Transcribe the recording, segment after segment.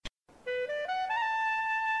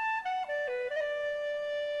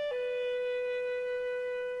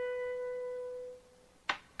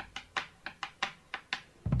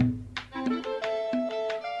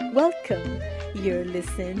Welcome. You're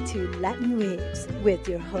listening to Latin Waves with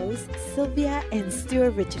your hosts Sylvia and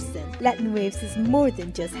Stuart Richardson. Latin Waves is more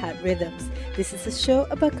than just hot rhythms. This is a show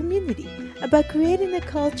about community, about creating a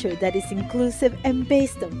culture that is inclusive and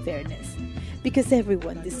based on fairness. Because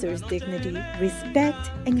everyone deserves dignity,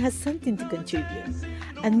 respect, and has something to contribute.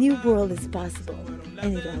 A new world is possible,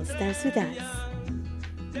 and it all starts with us.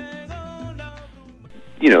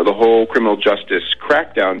 The whole criminal justice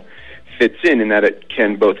crackdown fits in that it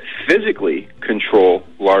can both physically control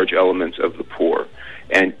large elements of the poor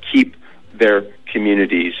and keep their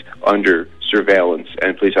communities under surveillance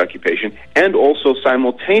and police occupation, and also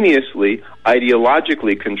simultaneously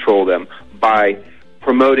ideologically control them by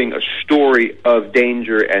promoting a story of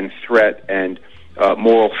danger and threat and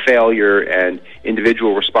moral failure and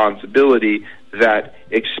individual responsibility that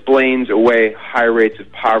explains away high rates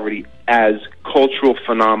of poverty as cultural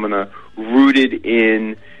phenomena rooted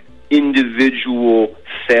in individual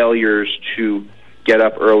failures to get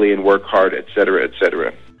up early and work hard, etc.,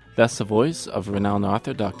 etc. That's the voice of renowned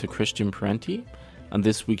author Dr. Christian Parenti. On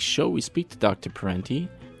this week's show, we speak to Dr. Parenti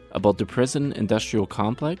about the prison-industrial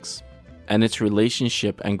complex and its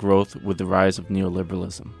relationship and growth with the rise of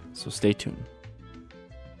neoliberalism. So stay tuned.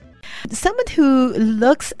 Someone who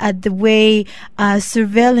looks at the way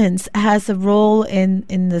surveillance has a role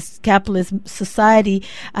in this capitalist society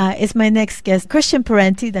is my next guest, Christian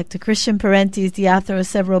Parenti. Dr. Christian Parenti is the author of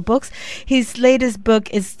several books. His latest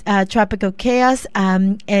book is Tropical Chaos,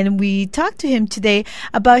 and we talked to him today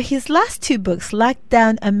about his last two books,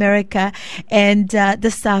 Lockdown America and The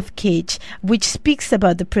Soft Cage, which speaks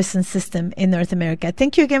about the prison system in North America.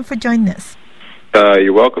 Thank you again for joining us.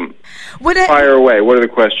 You're welcome. Fire away. What are the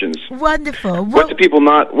questions? Wonderful. What do people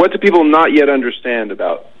not yet understand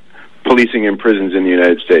about policing in prisons in the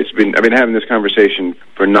United States? I've been having this conversation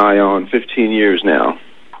for nigh on 15 years now,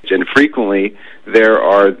 and frequently there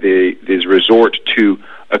are these resort to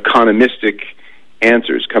economistic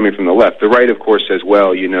answers coming from the left. The right, of course, says, well,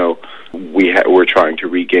 we're trying to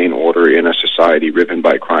regain order in a society riven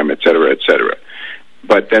by crime, et cetera, et cetera.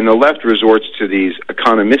 But then the left resorts to these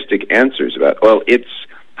economistic answers about, well, it's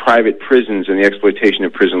private prisons and the exploitation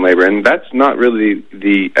of prison labor, and that's not really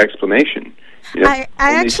the explanation. I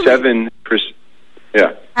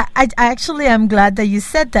actually am glad that you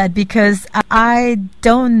said that, because I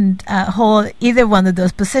don't hold either one of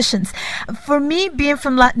those positions. For me, being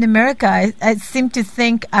from Latin America, I seem to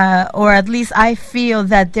think, or at least I feel,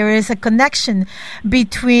 that there is a connection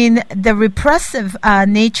between the repressive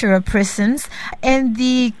nature of prisons and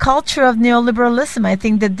the culture of neoliberalism. I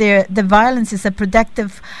think that the violence is a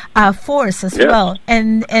productive force as well.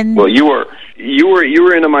 And well, you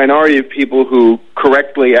were in a minority of people who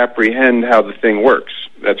correctly apprehend how the thing works.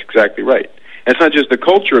 That's exactly right. And it's not just the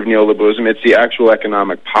culture of neoliberalism, it's the actual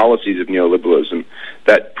economic policies of neoliberalism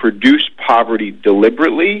that produce poverty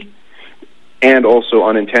deliberately and also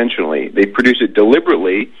unintentionally. They produce it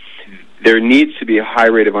deliberately. There needs to be a high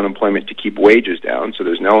rate of unemployment to keep wages down, so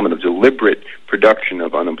there's an element of deliberate production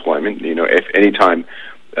of unemployment. If any time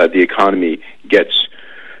the economy gets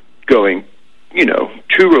going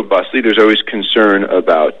too robustly, there's always concern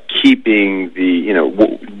about keeping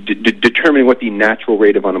determining what the natural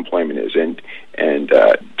rate of unemployment is, and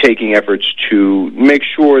taking efforts to make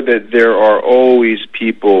sure that there are always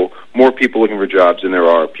more people looking for jobs than there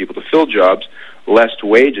are people to fill jobs, lest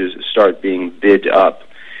wages start being bid up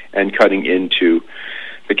and cutting into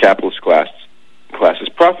the capitalist class's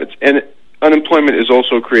profits. And unemployment is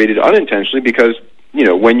also created unintentionally because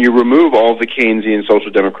when you remove all the Keynesian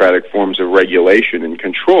social democratic forms of regulation and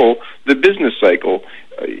control, the business cycle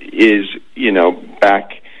is,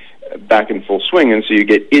 back in full swing, and so you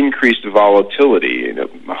get increased volatility,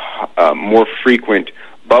 more frequent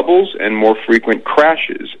bubbles and more frequent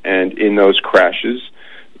crashes. And in those crashes,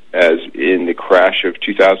 as in the crash of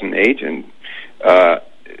 2008, and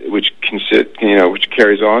which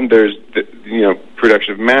carries on, there's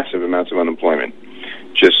production of massive amounts of unemployment,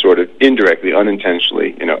 just sort of indirectly,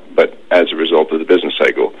 unintentionally, but as a result of the business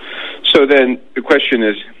cycle. So then the question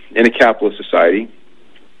is, in a capitalist society,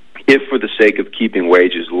 if for the sake of keeping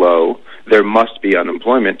wages low, there must be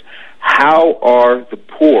unemployment, how are the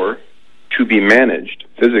poor to be managed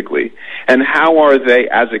physically? And how are they,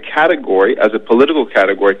 as a category, as a political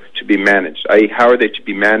category, to be managed? I.e., how are they to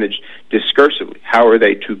be managed discursively? How are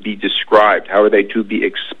they to be described? How are they to be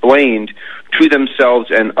explained to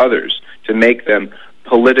themselves and others to make them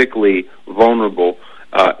politically vulnerable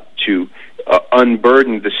to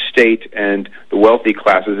unburden the state and the wealthy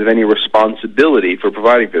classes of any responsibility for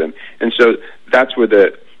providing for them? And so that's where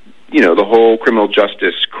the whole criminal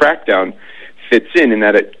justice crackdown fits in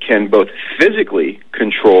that it can both physically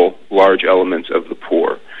control large elements of the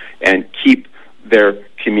poor and keep their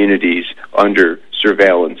communities under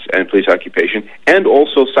surveillance and police occupation, and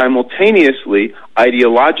also simultaneously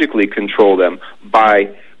ideologically control them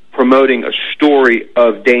by promoting a story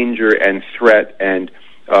of danger and threat and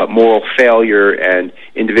moral failure and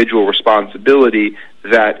individual responsibility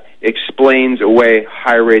that explains away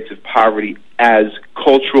high rates of poverty as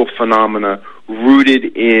cultural phenomena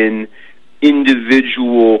rooted in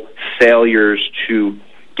individual failures to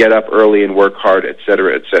get up early and work hard, et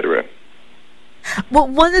cetera, et cetera. Well,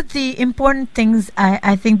 one of the important things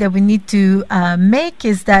I think that we need to make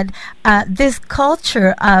is that this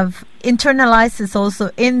culture of internalizes also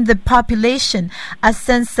in the population a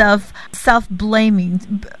sense of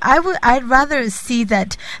self-blaming. I'd rather see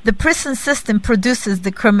that the prison system produces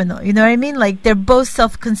the criminal. You know what I mean? Like they're both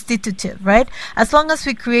self-constitutive, right? As long as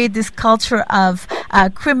we create this culture of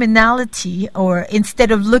criminality, or instead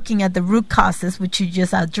of looking at the root causes, which you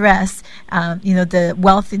just addressed, the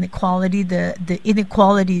wealth inequality, the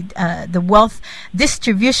inequality, the wealth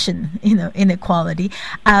distribution, inequality,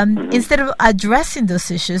 instead of addressing those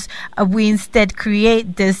issues, we instead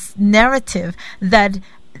create this narrative that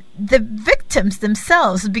the victims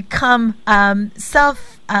themselves become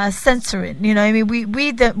self-censoring. You know, I mean,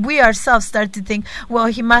 we ourselves start to think, well,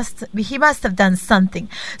 he must have done something.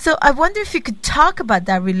 So I wonder if you could talk about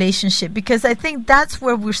that relationship, because I think that's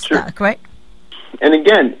where we're stuck, right? And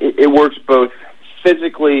again, it works both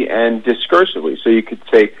physically and discursively. So you could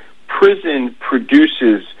say prison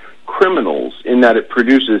produces criminals in that it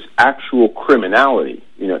produces actual criminality.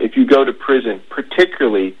 If you go to prison,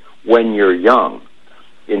 particularly when you're young,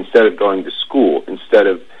 instead of going to school, instead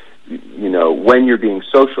of, when you're being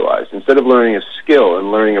socialized, instead of learning a skill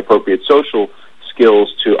and learning appropriate social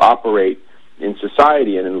skills to operate in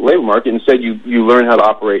society and in the labor market, instead you learn how to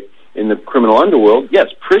operate in the criminal underworld. Yes,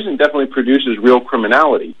 prison definitely produces real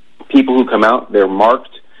criminality. People who come out, they're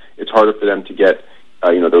marked. It's harder for them to get,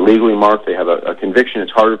 they're legally marked. They have a conviction.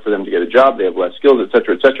 It's harder for them to get a job. They have less skills, et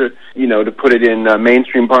cetera, et cetera. To put it in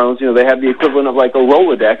mainstream parlance, they have the equivalent of like a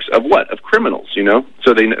Rolodex of what? Of criminals,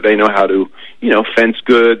 So they know how to, fence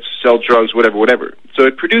goods, sell drugs, whatever. So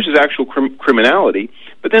it produces actual criminality,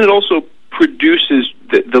 but then it also produces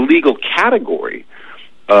the legal category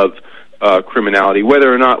of criminality,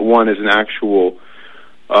 whether or not one is an actual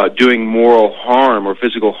doing moral harm or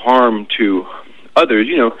physical harm to others.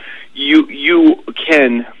 You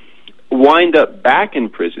can wind up back in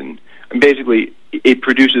prison, and basically it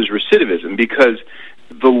produces recidivism, because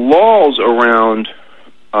the laws around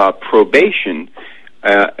probation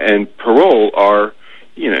and parole are,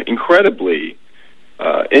 incredibly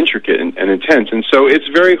intricate and intense, and so it's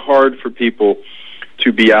very hard for people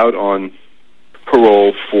to be out on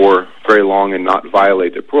parole for very long and not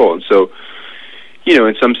violate their parole. And so,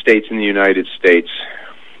 in some states in the United States,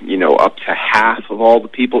 up to half of all the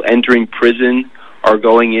people entering prison are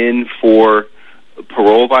going in for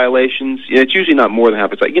parole violations. It's usually not more than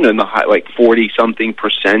half. It's like, in the high, like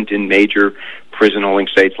 40-something% in major prison-holding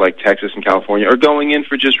states like Texas and California are going in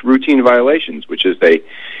for just routine violations, which is they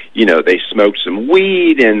smoke some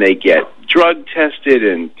weed and they get drug tested,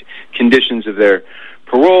 and conditions of their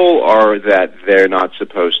parole are that they're not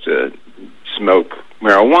supposed to smoke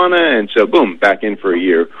marijuana, and so boom, back in for a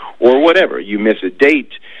year, or whatever. You miss a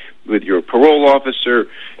date with your parole officer,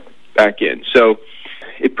 back in. So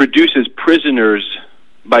it produces prisoners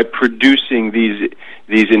by producing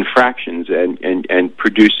these infractions and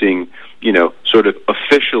producing, sort of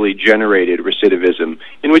officially generated recidivism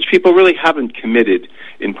in which people really haven't committed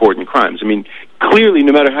important crimes. I mean, clearly,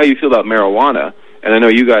 no matter how you feel about marijuana, and I know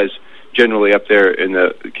you guys generally up there in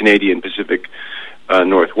the Canadian Pacific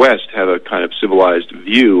Northwest have a kind of civilized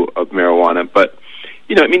view of marijuana, but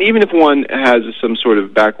even if one has some sort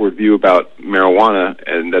of backward view about marijuana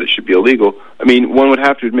and that it should be illegal, one would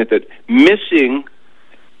have to admit that missing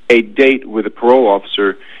a date with a parole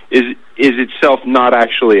officer is itself not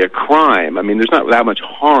actually a crime. There's not that much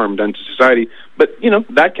harm done to society, but,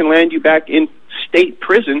 that can land you back in state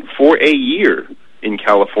prison for a year in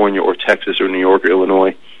California or Texas or New York or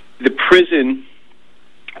Illinois. The prison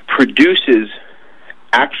produces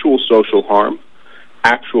actual social harm,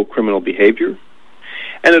 actual criminal behavior,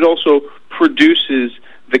 and it also produces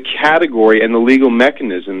the category and the legal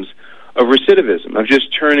mechanisms of recidivism, of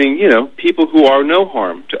just turning, people who are no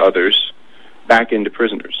harm to others back into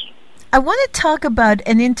prisoners. I want to talk about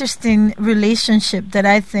an interesting relationship that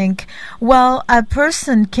I think, well, a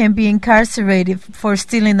person can be incarcerated for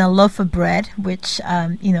stealing a loaf of bread, which,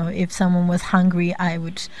 if someone was hungry, I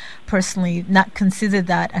would personally not consider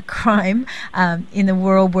that a crime in a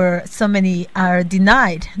world where so many are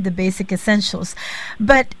denied the basic essentials.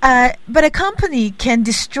 But a company can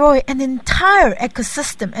destroy an entire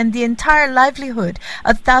ecosystem and the entire livelihood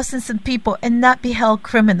of thousands of people and not be held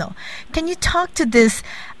criminal. Can you talk to this,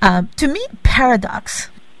 to me, paradox?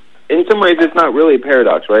 In some ways, it's not really a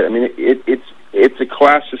paradox, right? I mean, it's a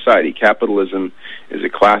class society. Capitalism is a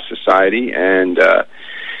class society, and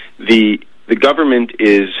the government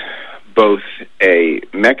is both a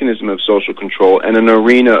mechanism of social control and an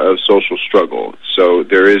arena of social struggle. So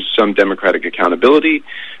there is some democratic accountability.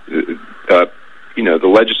 The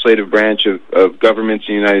legislative branch of governments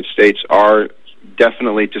in the United States are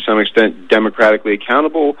definitely, to some extent, democratically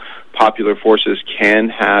accountable. Popular forces can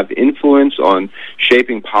have influence on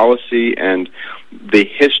shaping policy, and the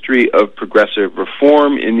history of progressive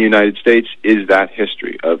reform in the United States is that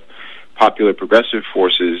history of popular progressive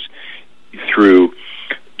forces through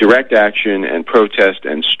direct action and protest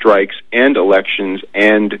and strikes and elections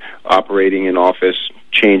and operating in office,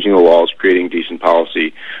 changing the laws, creating decent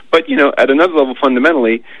policy. But, at another level,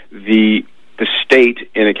 fundamentally, the state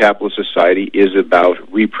in a capitalist society is about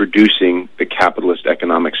reproducing the capitalist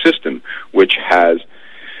economic system, which has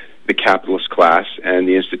the capitalist class and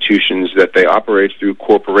the institutions that they operate through,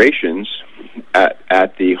 corporations,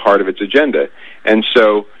 at the heart of its agenda. And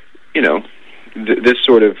so, this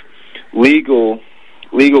sort of legal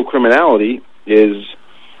criminality is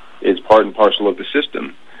part and parcel of the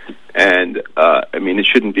system. And, it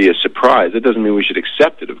shouldn't be a surprise. It doesn't mean we should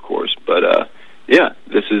accept it, of course, but,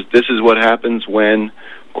 this is what happens when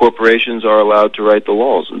corporations are allowed to write the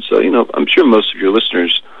laws. And so, I'm sure most of your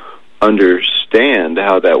listeners understand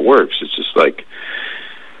how that works. It's just like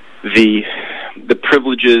the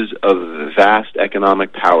privileges of vast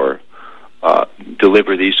economic power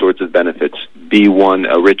deliver these sorts of benefits. Be one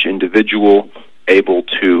a rich individual able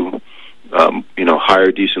to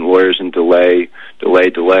hire decent lawyers and delay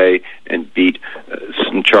and beat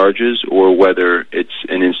some charges, or whether it's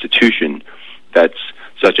an institution that's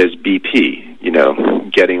such as BP,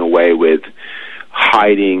 getting away with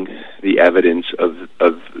hiding the evidence of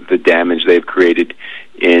the damage they've created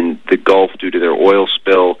in the Gulf due to their oil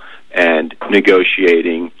spill, and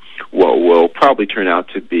negotiating what will probably turn out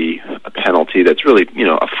to be a penalty that's really,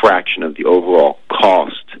 a fraction of the overall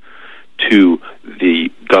cost to the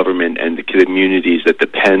government and the communities that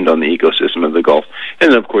depend on the ecosystem of the Gulf.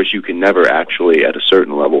 And then, of course, you can never actually, at a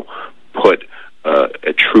certain level, put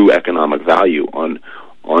a true economic value on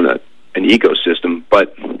an ecosystem.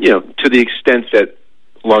 But, to the extent that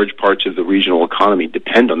large parts of the regional economy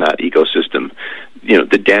depend on that ecosystem,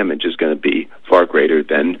 the damage is going to be far greater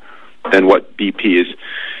than what BP is,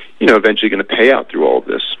 eventually going to pay out through all of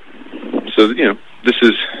this. So, this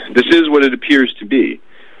is what it appears to be.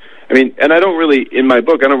 And I don't really, in my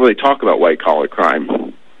book, I don't really talk about white-collar crime.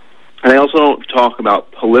 And I also don't talk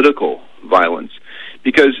about political violence,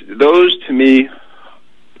 because those, to me,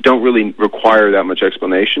 don't really require that much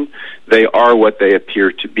explanation. They are what they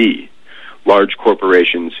appear to be. Large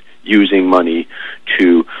corporations using money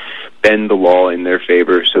to bend the law in their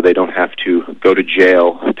favor so they don't have to go to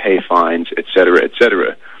jail, pay fines, et cetera, et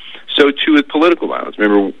cetera. So, too, with political violence.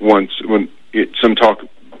 Remember once when some talk,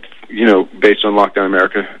 based on Lockdown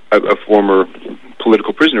America, a former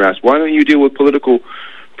political prisoner asked, "Why don't you deal with political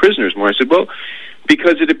prisoners more?" I said, "Well,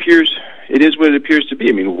 because it is what it appears to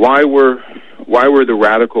be. Why were the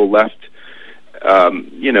radical left,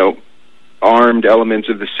 armed elements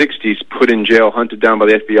of the 60s put in jail, hunted down by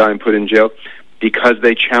the FBI and put in jail? Because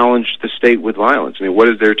they challenged the state with violence. What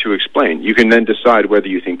is there to explain? You can then decide whether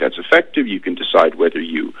you think that's effective. You can decide whether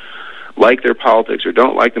you like their politics or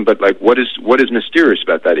don't like them, but what is mysterious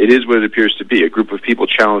about that? It is what it appears to be. A group of people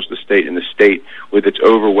challenged the state, and the state, with its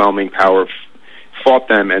overwhelming power, fought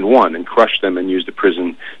them and won and crushed them and used the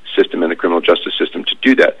prison system and the criminal justice system to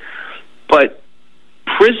do that. But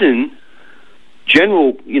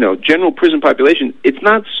general prison population, it's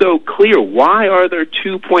not so clear. Why are there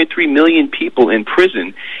 2.3 million people in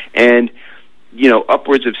prison and,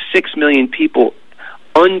 upwards of 6 million people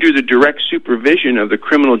under the direct supervision of the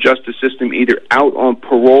criminal justice system, either out on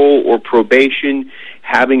parole or probation,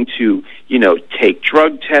 having to, take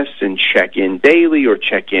drug tests and check in daily or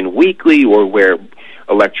check in weekly or wear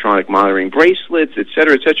electronic monitoring bracelets, et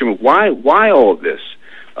cetera, et cetera? Why all of this?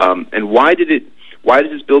 And why did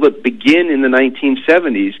this buildup begin in the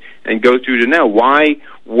 1970s and go through to now? Why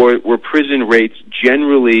were prison rates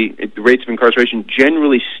the rates of incarceration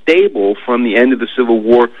generally stable from the end of the Civil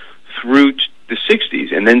War through the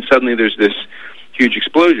 60s, and then suddenly there's this huge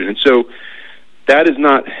explosion. And so that is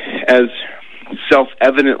not as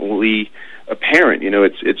self-evidently apparent,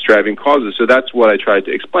 its driving causes. So that's what I tried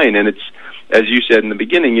to explain. And it's, as you said in the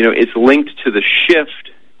beginning, it's linked to the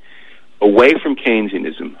shift away from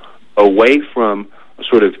Keynesianism, away from a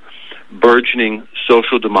sort of burgeoning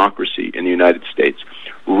social democracy in the United States,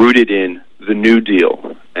 rooted in the New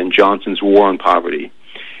Deal and Johnson's war on poverty,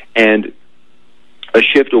 and a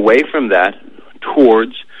shift away from that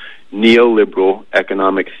towards neoliberal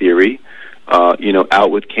economic theory,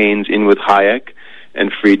 out with Keynes, in with Hayek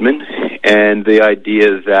and Friedman, and the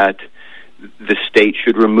idea that the state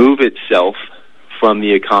should remove itself from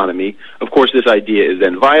the economy. Of course, this idea is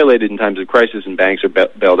then violated in times of crisis, and banks are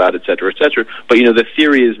bailed out, et cetera, et cetera. But, the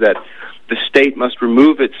theory is that the state must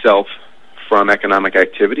remove itself from economic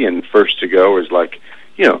activity, and first to go is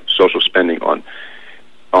social spending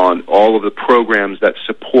on all of the programs that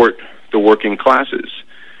support the working classes,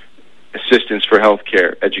 assistance for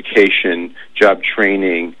healthcare, education, job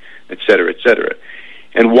training, et cetera, et cetera.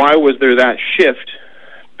 And why was there that shift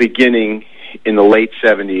beginning in the late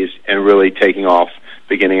 70s and really taking off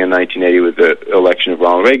beginning in 1980 with the election of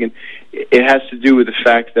Ronald Reagan? It has to do with the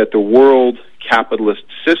fact that the world capitalist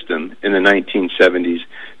system in the 1970s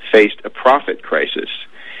faced a profit crisis.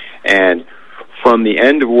 And from the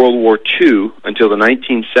end of World War II until the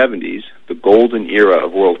 1970s, the golden era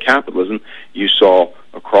of world capitalism, you saw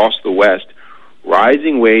across the West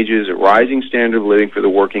rising wages, a rising standard of living for the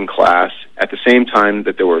working class, at the same time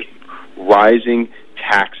that there were rising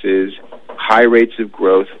taxes, high rates of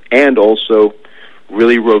growth, and also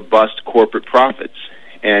really robust corporate profits.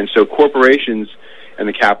 And so corporations and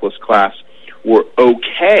the capitalist class were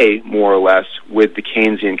okay, more or less, with the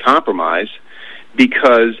Keynesian compromise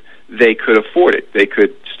because they could afford it. They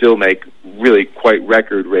could still make really quite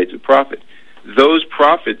record rates of profit. Those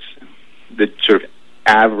profits, the sort of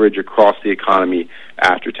average across the economy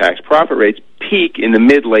after-tax profit rates, peak in the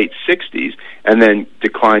mid-late 60s and then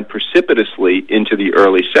decline precipitously into the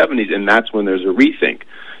early 70s, and that's when there's a rethink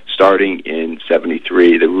starting in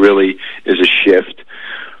 73. There really is a shift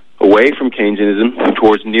away from Keynesianism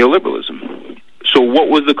towards neoliberalism. So what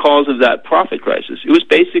was the cause of that profit crisis? It was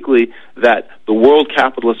basically that the world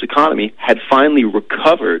capitalist economy had finally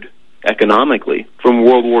recovered economically from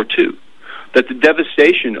World War II. That the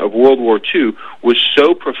devastation of World War II was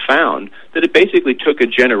so profound that it basically took a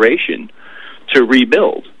generation to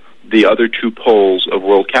rebuild the other two poles of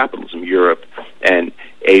world capitalism, Europe and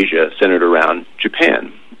Asia, centered around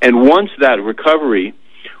Japan. And once that recovery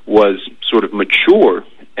was sort of mature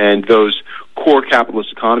and those core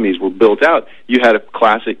capitalist economies were built out, you had a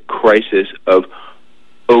classic crisis of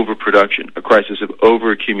overproduction, a crisis of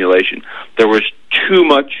overaccumulation. There was too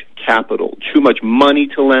much capital, too much money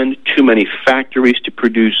to lend, too many factories to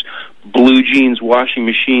produce blue jeans, washing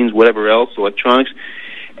machines, whatever else, electronics,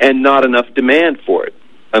 and not enough demand for it,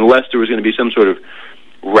 unless there was going to be some sort of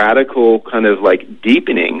radical kind of like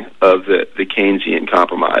deepening of the Keynesian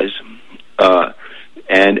compromise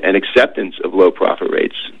and an acceptance of low profit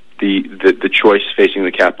rates. The choice facing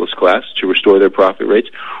the capitalist class to restore their profit rates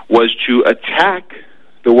was to attack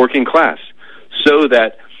the working class so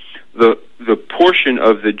that the portion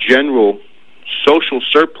of the general social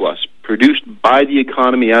surplus produced by the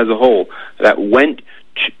economy as a whole that went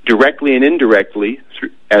directly and indirectly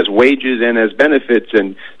as wages and as benefits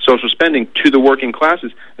and social spending to the working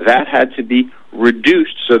classes, that had to be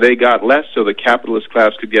reduced so they got less so the capitalist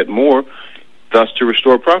class could get more, thus to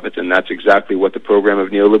restore profits. And that's exactly what the program of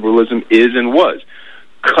neoliberalism is and was.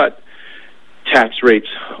 Cut tax rates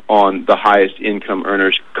on the highest income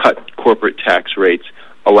earners, cut corporate tax rates,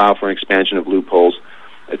 allow for an expansion of loopholes,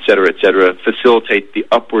 et cetera, facilitate the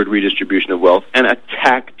upward redistribution of wealth, and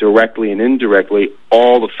attack directly and indirectly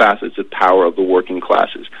all the facets of power of the working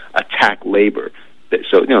classes. Attack labor.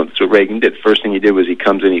 So, that's what Reagan did. First thing he did was he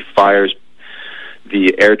comes in, he fires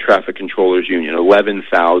the Air Traffic Controllers Union.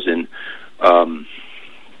 11,000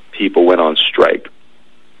 people went on strike.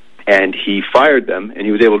 And he fired them, and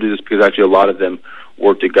he was able to do this because actually a lot of them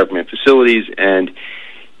worked at government facilities and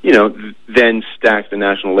then stacked the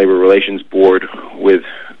National Labor Relations Board with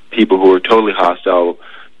people who were totally hostile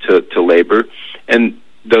to labor. And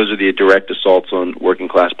those are the direct assaults on working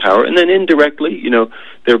class power. And then indirectly,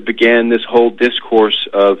 there began this whole discourse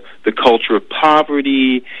of the culture of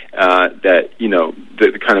poverty, that,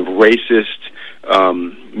 the kind of racist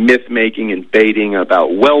myth-making and baiting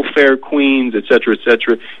about welfare queens, et cetera, et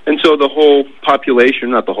cetera. And so the whole population,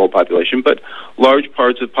 not the whole population, but large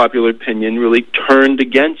parts of popular opinion really turned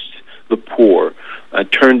against the poor,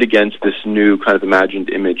 turned against this new kind of imagined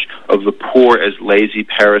image of the poor as lazy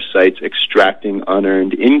parasites extracting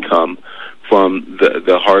unearned income from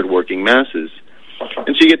the hardworking masses.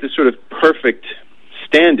 And so you get this sort of perfect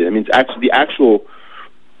stand-in. I mean, it's actually the actual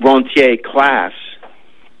rentier class,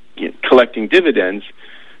 collecting dividends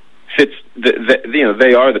fits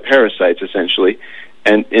they are the parasites essentially,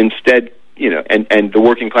 and instead and the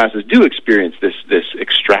working classes do experience this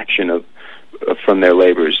extraction of from their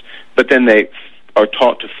labors, but then they are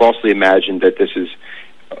taught to falsely imagine that this is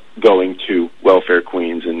going to welfare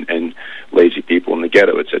queens and lazy people in the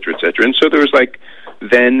ghetto, et cetera, et cetera. And so there was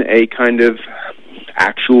then a kind of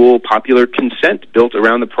actual popular consent built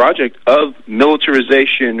around the project of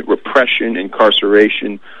militarization, repression,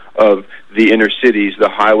 incarceration of the inner cities, the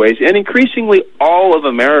highways, and increasingly all of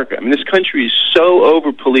America. I mean, this country is so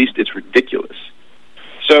over-policed, it's ridiculous.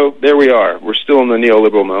 So there we are. We're still in the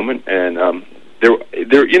neoliberal moment, and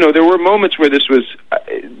there were moments where this was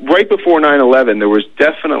right before 9/11. There was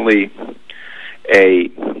definitely a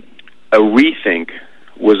rethink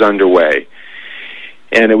was underway.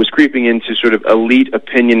 And it was creeping into sort of elite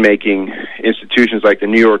opinion-making institutions like the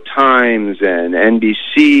New York Times and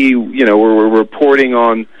NBC, were reporting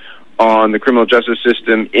on the criminal justice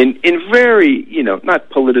system in very, not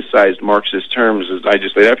politicized Marxist terms, as I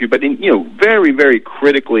just laid out for you, but in, very, very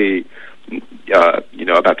critically,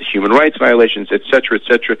 about the human rights violations, et cetera, et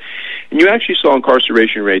cetera. And you actually saw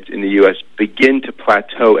incarceration rates in the U.S. begin to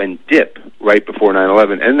plateau and dip right before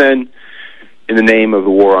 9/11. And then, in the name of the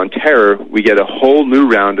war on terror, we get a whole new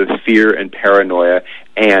round of fear and paranoia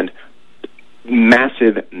and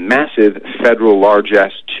massive, massive federal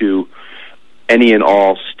largesse to any and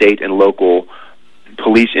all state and local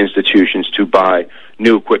police institutions to buy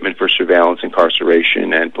new equipment for surveillance,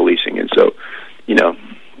 incarceration, and policing. And so,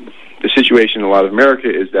 the situation in a lot of America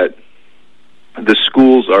is that the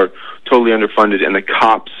schools are totally underfunded and the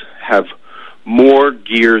cops have more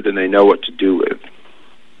gear than they know what to do with.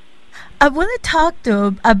 I want to talk,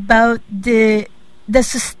 though, about the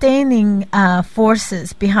sustaining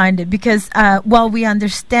forces behind it, because while we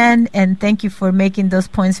understand, and thank you for making those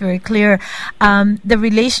points very clear, the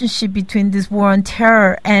relationship between this war on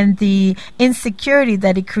terror and the insecurity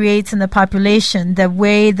that it creates in the population, the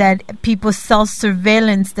way that people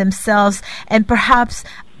self-surveillance themselves and perhaps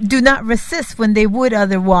do not resist when they would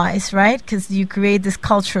otherwise, right? Because you create this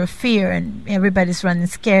culture of fear and everybody's running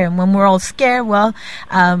scared. And when we're all scared,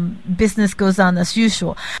 business goes on as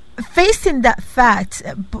usual. Facing that fact,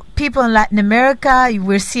 people in Latin America,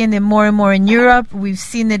 we're seeing it more and more in Europe, we've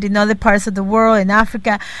seen it in other parts of the world, in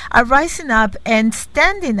Africa, are rising up and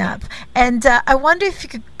standing up. And I wonder if you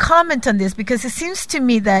could comment on this, because it seems to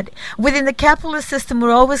me that within the capitalist system,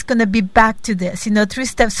 we're always going to be back to this, 3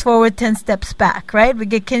 steps forward, 10 steps back, right? We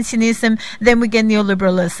get Keynesianism, then we get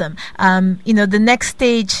neoliberalism. The next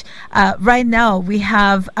stage, right now, we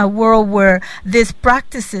have a world where these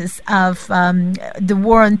practices of the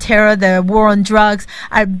war on terror, the war on drugs,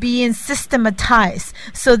 are being systematized.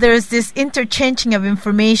 So there's this interchanging of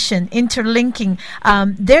information, interlinking.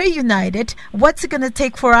 They're united. What's it going to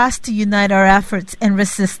take for us to unite our efforts and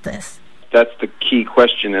resist this? That's the key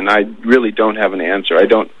question, and I really don't have an answer. I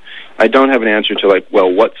don't have an answer to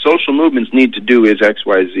what social movements need to do is X,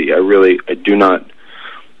 Y, Z. I do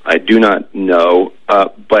not know.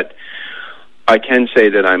 But I can say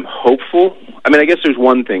that I'm hopeful. I mean, I guess there's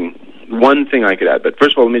one thing I could add. But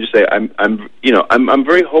first of all, let me just say I'm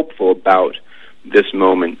very hopeful about this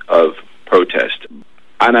moment of protest,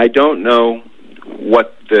 and I don't know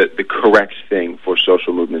what the correct thing for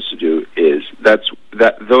social movements to do is.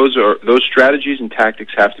 Those strategies and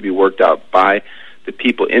tactics have to be worked out by the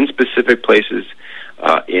people in specific places,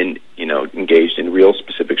 engaged in real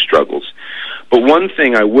specific struggles. But one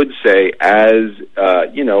thing I would say, as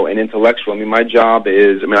an intellectual, my job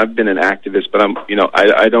is, I've been an activist, but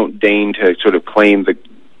I don't deign to sort of claim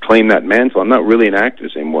that mantle. I'm not really an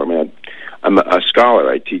activist anymore. I'm a scholar.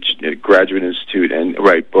 I teach at a graduate institute and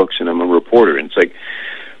write books, and I'm a reporter. And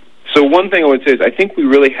so one thing I would say is I think we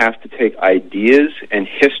really have to take ideas and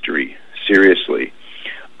history seriously.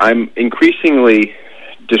 I'm increasingly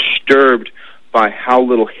disturbed by how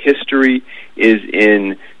little history is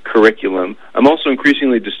in curriculum. I'm also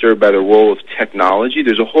increasingly disturbed by the role of technology.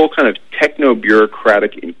 There's a whole kind of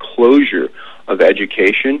techno-bureaucratic enclosure of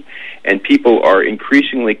education, and people are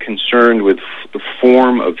increasingly concerned with the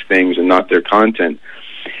form of things and not their content.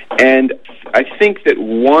 And I think that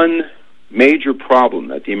one major problem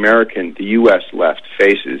that the U.S. left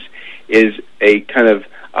faces is a kind of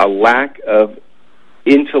a lack of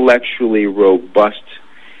intellectually robust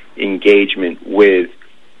engagement with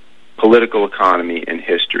political economy and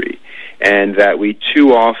history, and that we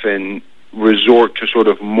too often resort to sort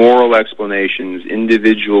of moral explanations,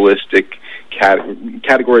 individualistic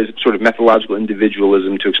categories, sort of methodological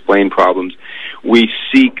individualism to explain problems. We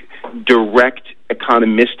seek direct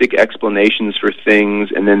economistic explanations for things,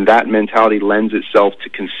 and then that mentality lends itself to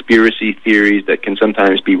conspiracy theories that can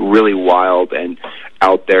sometimes be really wild and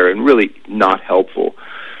out there and really not helpful.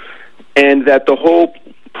 And that the whole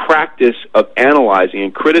practice of analyzing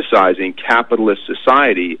and criticizing capitalist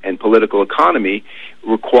society and political economy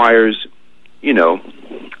requires,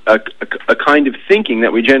 a kind of thinking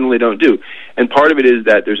that we generally don't do. And part of it is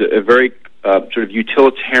that there's a very sort of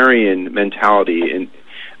utilitarian mentality, at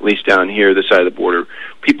least down here, this side of the border.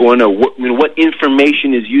 People want to know what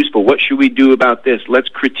information is useful. What should we do about this? Let's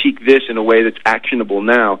critique this in a way that's actionable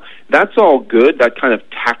now. That's all good, that kind of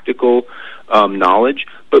tactical knowledge.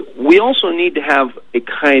 But we also need to have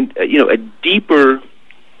a deeper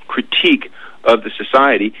critique of the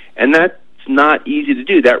society, and that's not easy to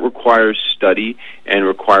do. That requires study and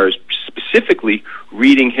requires specifically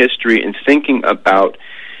reading history and thinking about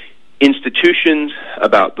institutions,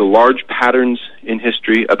 about the large patterns in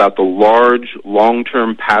history, about the large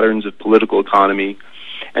long-term patterns of political economy,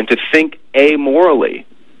 and to think amorally,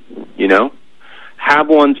 have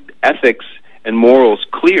one's ethics and morals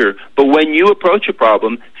clear, but when you approach a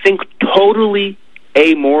problem, think totally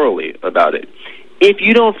amorally about it. If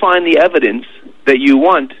you don't find the evidence that you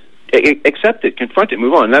want, accept it, confront it,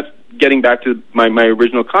 move on. And that's getting back to my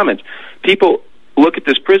original comments. People look at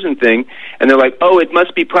this prison thing, and they're like, oh, it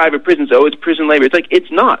must be private prisons, oh, it's prison labor. It's like,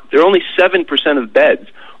 it's not. There are only 7% of beds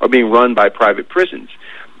are being run by private prisons.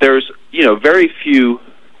 There's, very few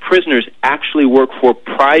prisoners actually work for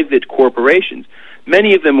private corporations.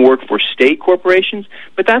 Many of them work for state corporations,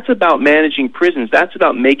 but that's about managing prisons. That's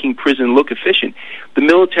about making prison look efficient. The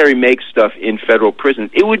military makes stuff in federal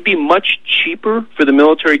prisons. It would be much cheaper for the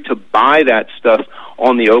military to buy that stuff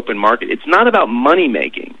on the open market. It's not about money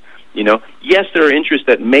making. Yes, there are interests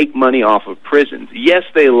that make money off of prisons. Yes,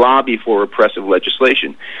 they lobby for repressive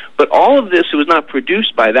legislation. But all of this was not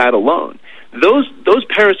produced by that alone. Those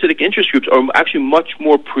parasitic interest groups are actually much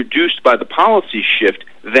more produced by the policy shift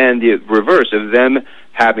than the reverse of them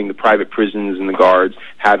having the private prisons and the guards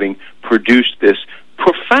having produced this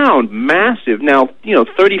profound, massive, now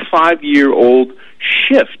 35-year-old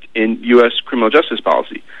shift in U.S. criminal justice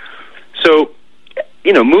policy. So,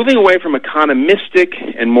 moving away from economistic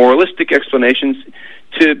and moralistic explanations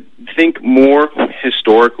to think more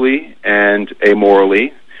historically and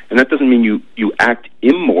amorally, and that doesn't mean you act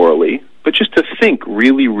immorally, but just to think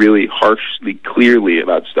really, really harshly, clearly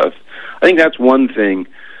about stuff. I think that's one thing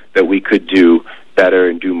that we could do better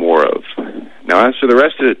and do more of. Now, as for the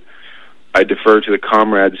rest of it, I defer to the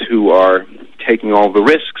comrades who are taking all the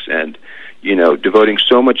risks and, devoting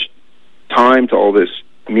so much time to all this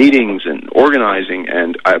meetings and organizing,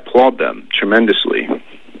 and I applaud them tremendously.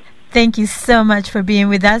 Thank you so much for being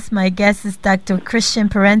with us. My guest is Dr. Christian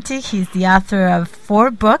Parenti. He's the author of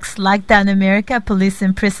 4 books, Lockdown America, Police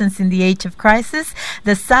and Prisons in the Age of Crisis,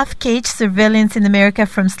 The Soft Cage, Surveillance in America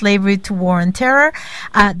from Slavery to War on Terror,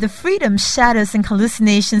 The Freedom, Shadows and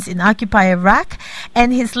Hallucinations in Occupy Iraq,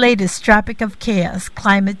 and his latest, Tropic of Chaos,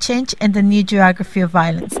 Climate Change and the New Geography of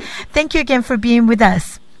Violence. Thank you again for being with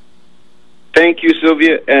us. Thank you,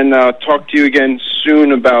 Sylvia, and talk to you again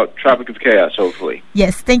soon about Tropic of Chaos, hopefully.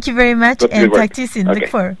 Yes, thank you very much, and talk to you soon. Okay. Look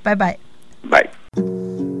forward. Bye-bye. Bye.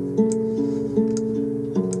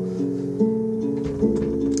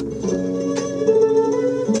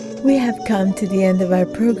 We have come to the end of our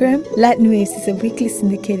program. Latin Waves is a weekly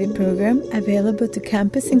syndicated program available to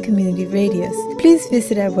campus and community radios. Please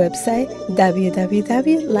visit our website,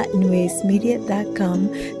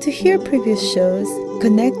 www.latinwavesmedia.com, to hear previous shows,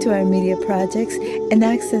 connect to our media projects, and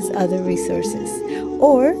access other resources,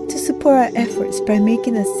 or to support our efforts by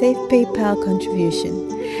making a safe PayPal contribution.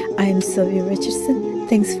 I am Sylvia Richardson.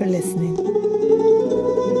 Thanks for listening.